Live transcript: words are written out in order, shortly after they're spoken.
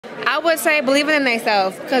I would say believing in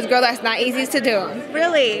themselves, because, girl, that's not easy to do.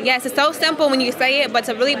 Really? Yes, it's so simple when you say it, but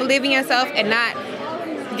to really believe in yourself and not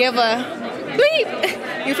give a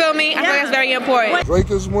bleep, you feel me? I feel like that's very important. Drake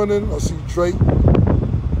is winning. I see Drake.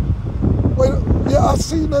 Wait, yeah, I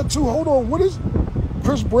seen that too. Hold on, what is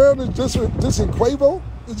Chris Brown is dissing Quavo?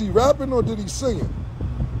 Is he rapping or did he sing it?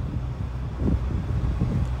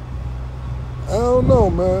 I don't know,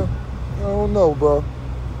 man. I don't know, bro.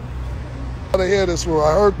 I gotta hear this one.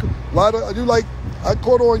 I heard a lot of I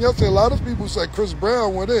caught on yesterday. A lot of people said Chris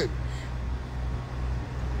Brown went in.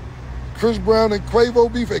 Chris Brown and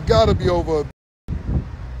Quavo beef, it gotta be over.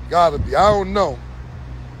 Gotta be. I don't know,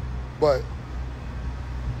 but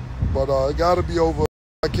it gotta be over.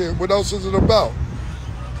 I can't. What else is it about?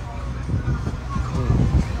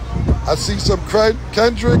 I see some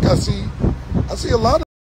Kendrick. I see a lot of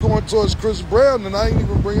going towards Chris Brown, and I ain't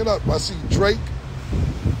even bring it up. I see Drake.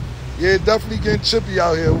 Yeah, definitely getting chippy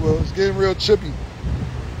out here, Will. It's getting real chippy. You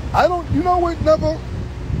know what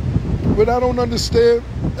I don't understand?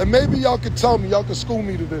 And maybe y'all could tell me, y'all could school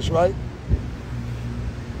me to this, right?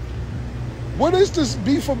 What is this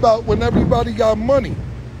beef about when everybody got money?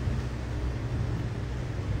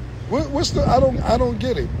 What's the, I don't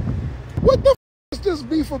get it. What the f is this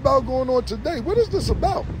beef about going on today? What is this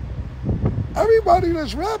about? Everybody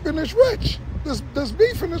that's rapping is rich. This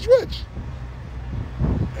beefing is rich.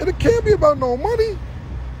 And it can't be about no money.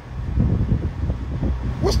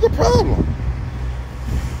 What's the problem?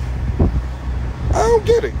 I don't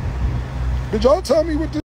get it. Did y'all tell me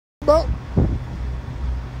what this is about?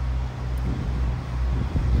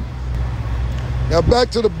 Now back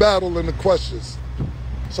to the battle and the questions.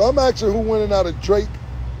 So I'm asking who winning out of Drake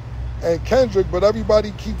and Kendrick, but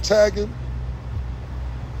everybody keep tagging,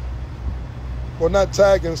 or not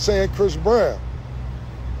tagging, saying Chris Brown.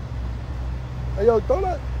 Hey, yo,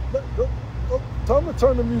 tell him to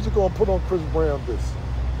turn the music on, put on Chris Brown this.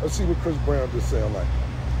 Let's see what Chris Brown just sound like.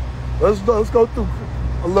 Let's go through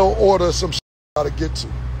a little order of some shit I gotta get to.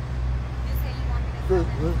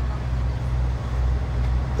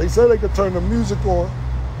 They said they could turn the music on.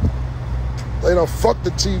 They done fucked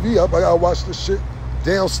the TV up. I gotta watch this shit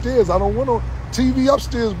downstairs. I don't want to. TV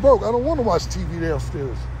upstairs broke. I don't want to watch TV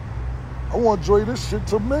downstairs. I want to enjoy this shit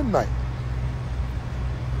till midnight.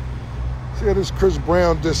 See how this Chris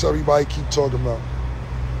Brown diss everybody keep talking about.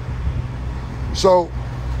 So,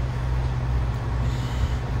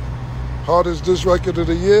 hardest diss record of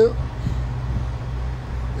the year?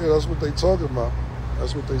 Yeah, that's what they talking about.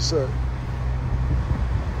 That's what they said.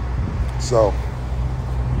 So,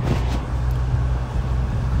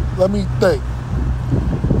 let me think.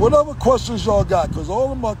 What other questions y'all got? Because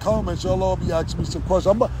all of my comments, y'all all be asking me some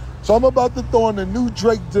questions. I'm about to throw in the new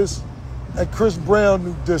Drake diss and Chris Brown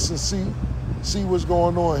new diss and see what's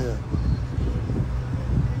going on here.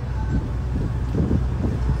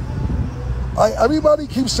 Everybody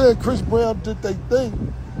keeps saying Chris Brown did their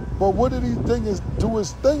thing, but what did he do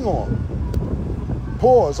his thing on?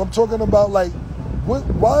 Pause. I'm talking about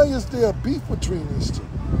why is there a beef between these two?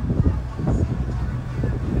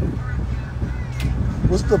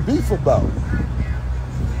 What's the beef about?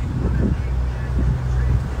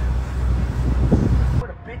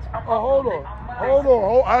 Oh, hold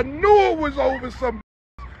on. I knew it was over some.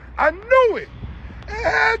 I knew it. It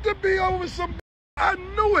had to be over some. I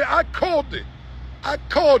knew it. I called it.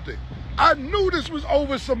 I knew this was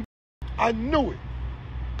over some. I knew it.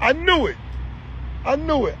 It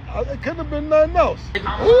couldn't have been nothing else.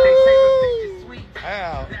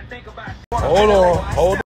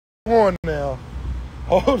 Hold on now.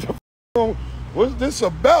 Hold on. What's this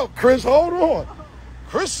about, Chris? Hold on.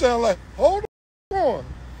 Chris sound like, hold on.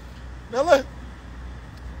 Now the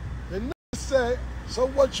nigga said, so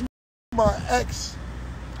what, you my ex?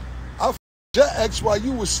 I f***ed your ex while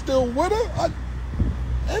you was still with her?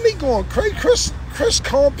 And he going crazy. Chris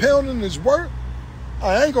compounding his work.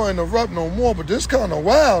 I ain't going to interrupt no more, but this kind of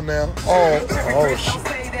wild now. Oh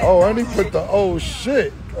shit. Oh, and he put the oh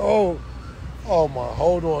shit. Oh my,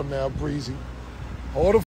 hold on now, Breezy.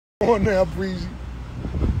 Hold on now, Breezy.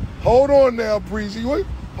 Hold on,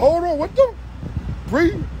 what the?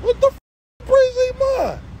 Breezy, what the Breezy,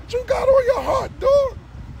 man? What you got on your heart, dog?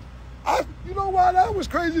 You know why that was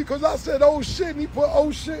crazy? Because I said oh shit, and he put oh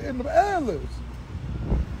shit in the ad-libs.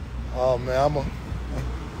 Oh man,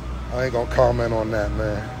 I ain't gonna comment on that,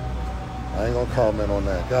 man. I ain't gonna comment on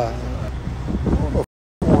that, God. I don't know.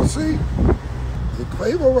 See, did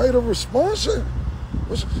Quavo write a response?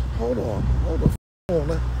 Hold on.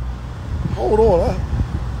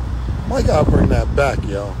 I might gotta bring that back,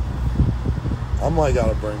 yo.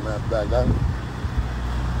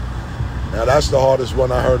 Now that's the hardest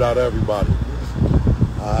one I heard out of everybody.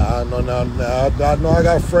 I I know I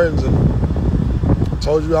got friends, and I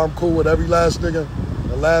told you I'm cool with every last nigga,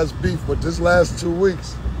 the last beef, but this last 2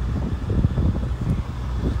 weeks,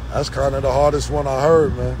 that's kind of the hardest one I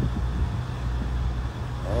heard, man.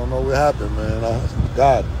 I don't know what happened, man.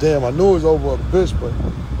 God damn, I knew it was over a bitch, but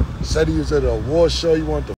he said he was at an award show. He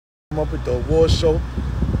wanted to f*** him up at the award show.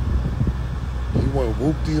 He went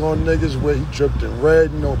whoopty on niggas where he dripped in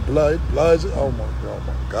red, blood. Oh my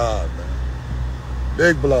God, man.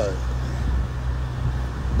 Big blood.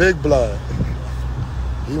 Big blood.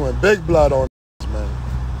 He went big blood on niggas, man.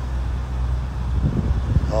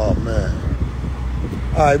 Oh, man.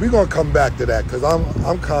 All right, we're gonna come back to that because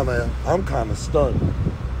I'm kind of stunned.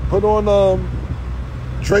 Put on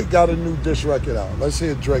Drake got a new diss record out. Let's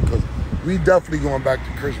hear Drake because we definitely going back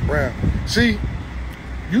to Chris Brown. See,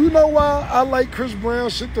 you know why I like Chris Brown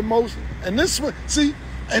shit the most? And this one, see,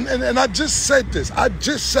 and I just said this.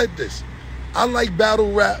 I like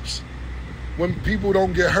battle raps when people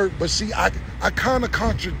don't get hurt. But see, I kind of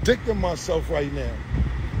contradicting myself right now.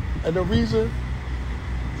 And the reason,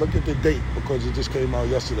 look at the date because it just came out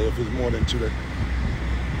yesterday if it's more than 2 days.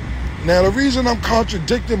 Now, the reason I'm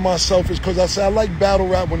contradicting myself is because I say I like battle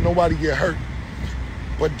rap when nobody get hurt.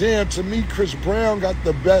 But damn, to me, Chris Brown got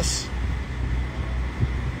the best,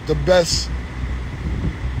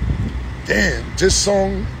 damn, this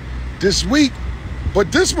song this week.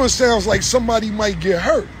 But this one sounds like somebody might get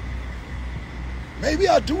hurt. Maybe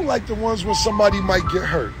I do like the ones when somebody might get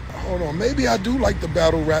hurt. Hold on, maybe I do like the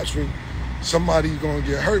battle raps when somebody's gonna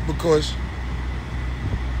get hurt because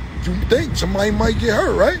you think somebody might get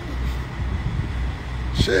hurt, right?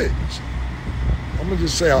 Shit. I'm gonna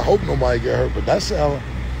just say I hope nobody get hurt, but that's how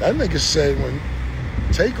that nigga said when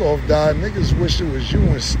TakeOff died, niggas wish it was you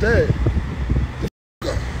instead.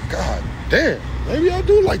 God damn. Maybe I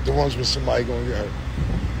do like the ones with somebody gonna get hurt.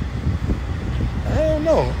 I don't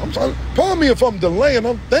know. I'm sorry. Pardon me if I'm delaying,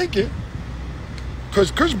 I'm thinking.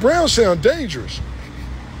 Cause Chris Brown sound dangerous.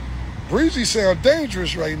 Breezy sound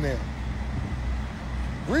dangerous right now.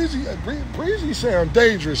 Breezy sound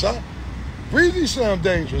dangerous, huh? Breezy sound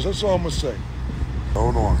dangerous, that's all I'm gonna say.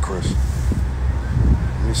 Hold on, Chris.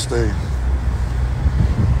 Let me stay.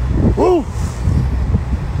 Woo!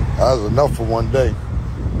 That was enough for one day.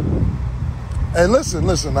 Hey,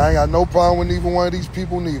 listen, I ain't got no problem with neither one of these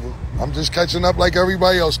people, neither. I'm just catching up like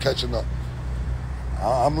everybody else catching up.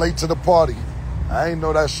 I'm late to the party. I ain't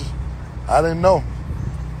know that shit. I didn't know.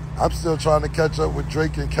 I'm still trying to catch up with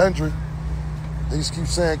Drake and Kendrick. They just keep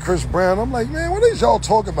saying Chris Brown. I'm like, man, what is y'all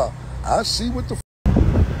talking about? I see what the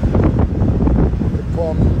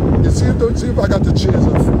call me. See if I got the chairs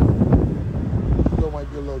up front. That might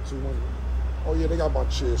be a little too windy. Oh yeah, they got my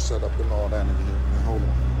chairs set up and all that in here. Man, hold on.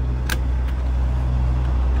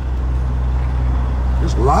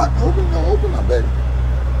 It's locked. Open up, baby.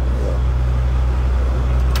 Yeah.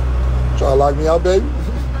 Try to lock me out, baby.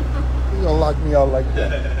 You gonna lock me out like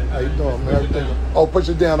that? How you doing, man? Everything. Oh, push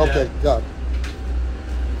it down. Okay, got it.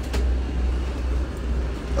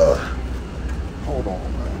 Hold on,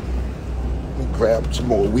 man. Let me grab some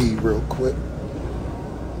more weed real quick.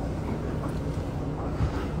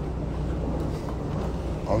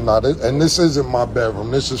 I'm not, and this isn't my bedroom.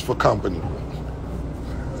 This is for company.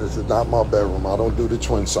 This is not my bedroom. I don't do the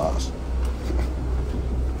twin size.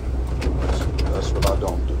 That's what I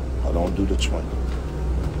don't do. I don't do the twin.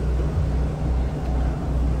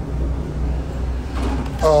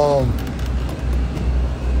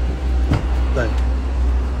 Thank you.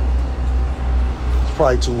 It's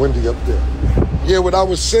probably too windy up there. Yeah, what I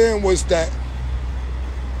was saying was that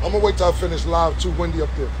I'm gonna wait till I finish live. Too windy up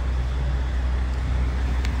there.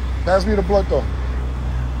 Pass me the blunt though.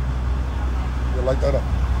 Yeah, light that up.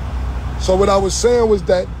 So what I was saying was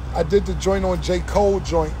that I did the joint on J. Cole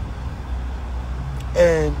joint,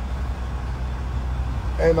 and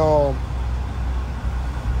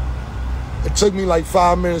it took me like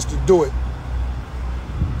 5 minutes to do it.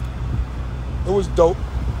 It was dope.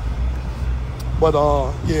 But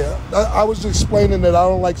yeah, I was explaining that I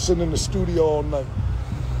don't like sitting in the studio all night.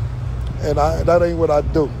 And that ain't what I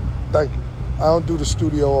do. Thank you. I don't do the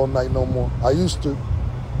studio all night no more. I used to.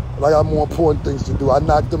 But I got more important things to do. I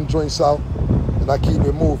knock them joints out and I keep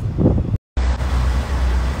it moving.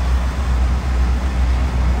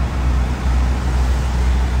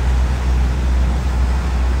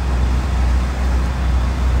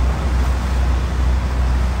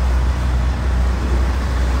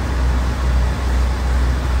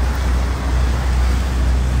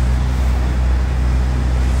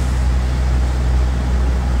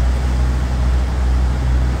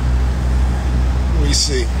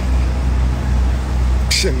 See,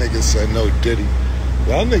 shit niggas said no Diddy.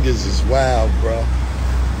 Y'all niggas is wild, bro.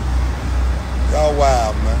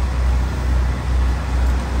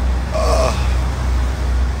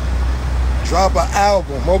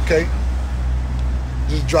 album. Okay.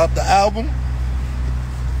 Just drop the album.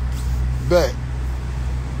 Bet.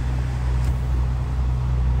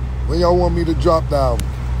 When y'all want me to drop the album?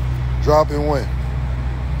 Drop it when?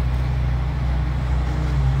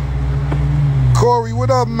 Corey, what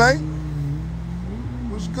up, mate?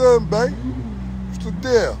 What's good, babe? What's the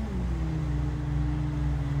deal?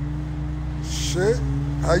 Shit,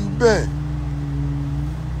 how you been?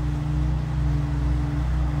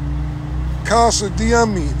 Constant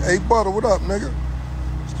DM me. Hey, Butter, what up, nigga?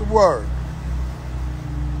 What's the word?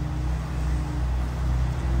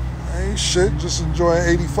 Ain't shit, just enjoying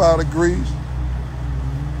 85 degrees.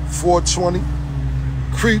 420.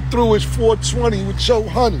 Creep through it's 420 with your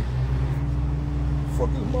honey. Fuck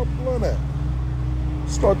is my blunt at?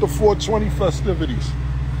 Start the 420 festivities.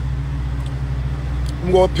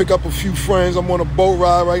 I'm going to pick up a few friends. I'm on a boat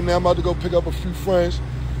ride right now. I'm about to go pick up a few friends.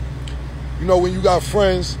 You know, when you got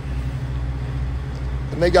friends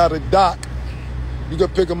and they got a dock, you can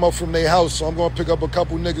pick them up from their house. So I'm going to pick up a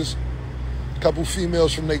couple niggas, a couple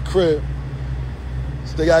females from their crib.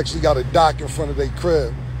 So they actually got a dock in front of their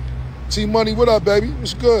crib. T-Money, what up, baby?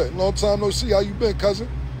 What's good? Long time no see. How you been, cousin?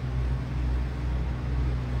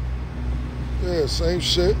 Yeah, same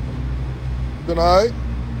shit. Been all right?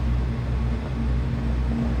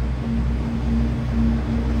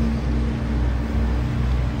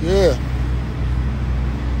 Yeah.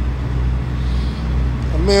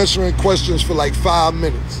 I'm answering questions for like 5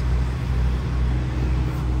 minutes.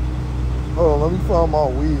 Hold on, let me find my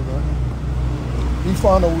weed, man. Let me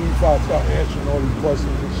find a weed before I start answering all these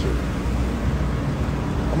questions and shit.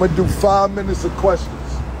 I'm gonna do 5 minutes of questions.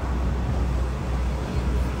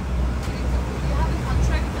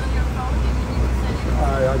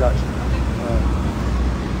 Alright, I got you. Right.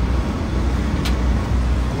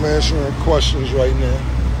 I'm answering questions right now.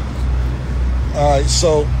 Alright,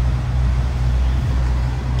 so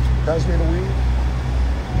pass me the weed.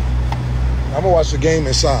 I'm gonna watch the game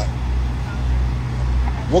inside.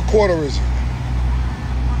 What quarter is it?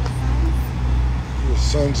 The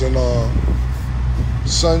Suns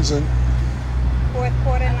and Fourth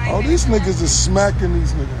quarter, 9 oh, these niggas is smacking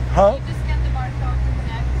these niggas. Huh? You just get the barcode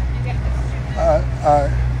and get this.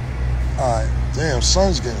 Alright. Damn,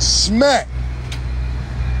 Suns getting smacked.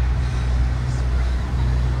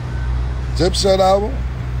 Dipset album?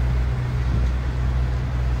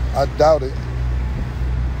 I doubt it.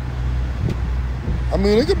 I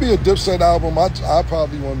mean, it could be a Dipset album. I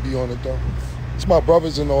probably wouldn't be on it, though. It's my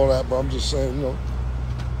brothers and all that, but I'm just saying, you know,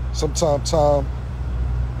 sometimes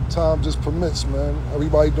time just permits, man.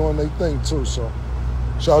 Everybody doing their thing, too, so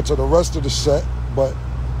shout out to the rest of the set, but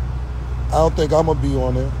I don't think I'm going to be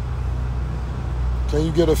on there. Can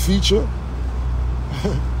you get a feature?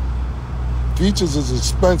 Features is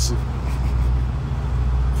expensive.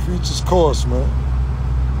 Features cost, man.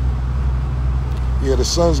 Yeah, the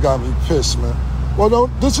Suns got me pissed, man. Well, no,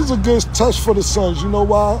 this is a good test for the Suns. You know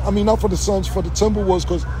why? I mean, not for the Suns, for the Timberwolves,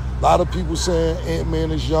 because a lot of people saying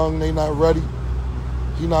Ant-Man is young, they not ready.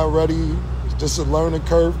 He not ready. It's just a learning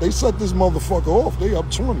curve. They set this motherfucker off. They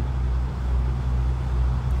up 20.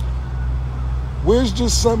 Wiz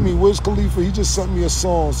just sent me, Wiz Khalifa, he just sent me a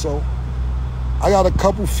song, so I got a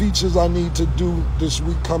couple features I need to do this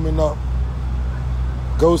week coming up.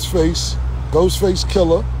 Ghostface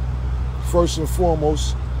Killer, first and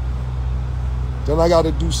foremost. Then I got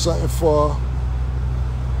to do something for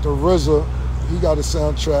the RZA. He got a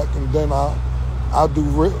soundtrack, and then I'll do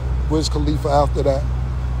Wiz Khalifa after that.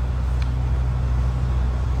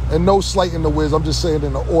 And no slighting the Wiz, I'm just saying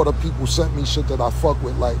in the order people sent me shit that I fuck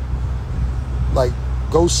with, like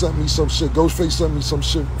Ghost sent me some shit, Ghostface sent me some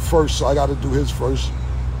shit first, so I got to do his first.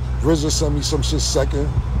 RZA sent me some shit second,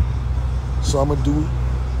 so I'm gonna do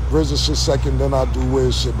RZA shit second, then I'll do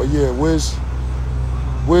Wiz shit. But yeah, Wiz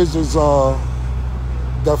is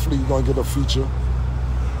definitely gonna get a feature.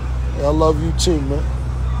 Yeah, I love you too, man.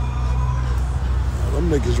 Them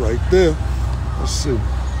niggas right there. Let's see.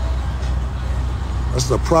 That's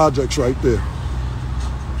the projects right there.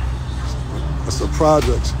 That's the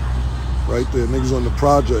projects right there. Niggas on the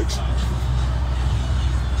projects.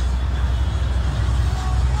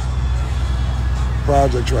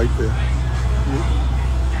 Projects right there.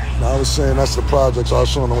 Now I was saying that's the projects. I was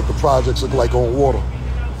showing them what the projects look like on water.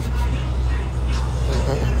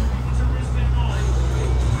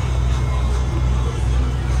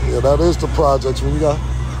 Yeah, that is the projects. When you got,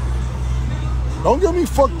 don't get me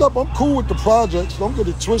fucked up. I'm cool with the projects. Don't get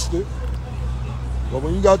it twisted. But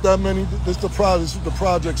when you got that many, this the projects. What the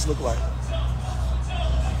projects look like.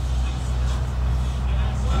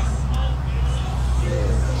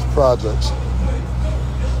 Yeah, it's projects.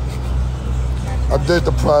 I did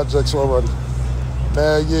the projects already.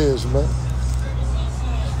 Mad years, man.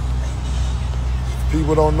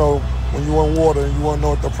 People don't know when you in water and you want to know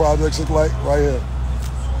what the projects look like. Right here.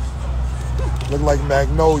 Look like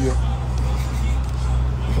Magnolia.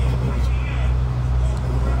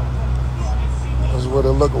 That's what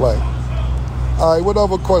it look like. All right, what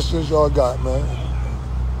other questions y'all got, man?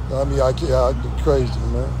 I mean, I get crazy,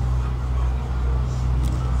 man.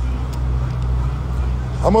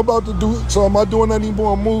 I'm about to do, so am I doing any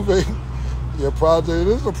more movie? Yeah, project, it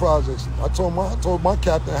is a project. I told my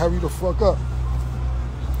captain, hurry the fuck up.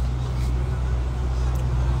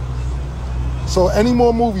 So any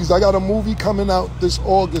more movies? I got a movie coming out this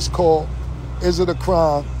August called Is It a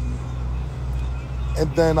Crime?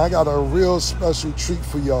 And then I got a real special treat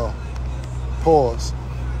for y'all. Pause.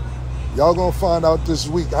 Y'all gonna find out this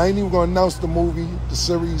week. I ain't even gonna announce the movie, the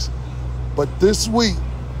series, but this week,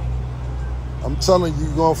 I'm telling you,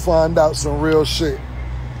 you're gonna find out some real shit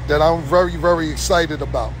that I'm very, very excited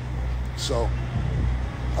about. So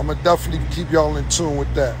I'm gonna definitely keep y'all in tune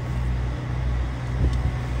with that.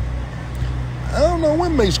 I don't know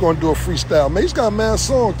when Mace gonna do a freestyle. Mace got mad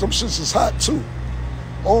songs. Them shits is hot too.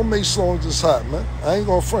 All Mace songs is hot, man. I ain't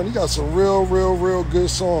gonna front. He got some real good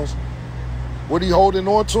songs. What he holding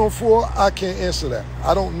on to them for, I can't answer that.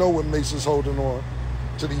 I don't know what Mace is holding on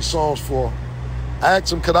to these songs for. I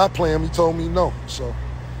asked him, could I play him? He told me no. So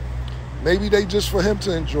maybe they just for him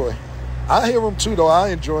to enjoy. I hear him too, though. I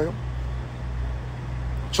enjoy him.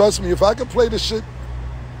 Trust me, if I could play the shit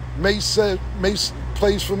Mace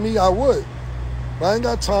plays for me, I would. But I ain't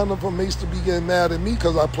got time for Mace to be getting mad at me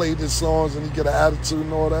because I played his songs and he get an attitude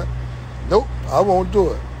and all that. Nope, I won't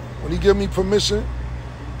do it. When he give me permission,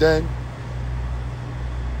 then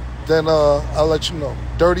I'll let you know.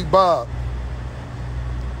 Dirty Bob.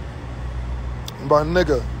 My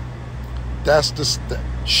nigga, that's the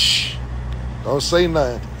shh. Don't say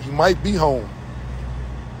nothing. He might be home.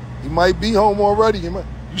 He might be home already. You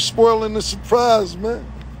spoiling the surprise, man.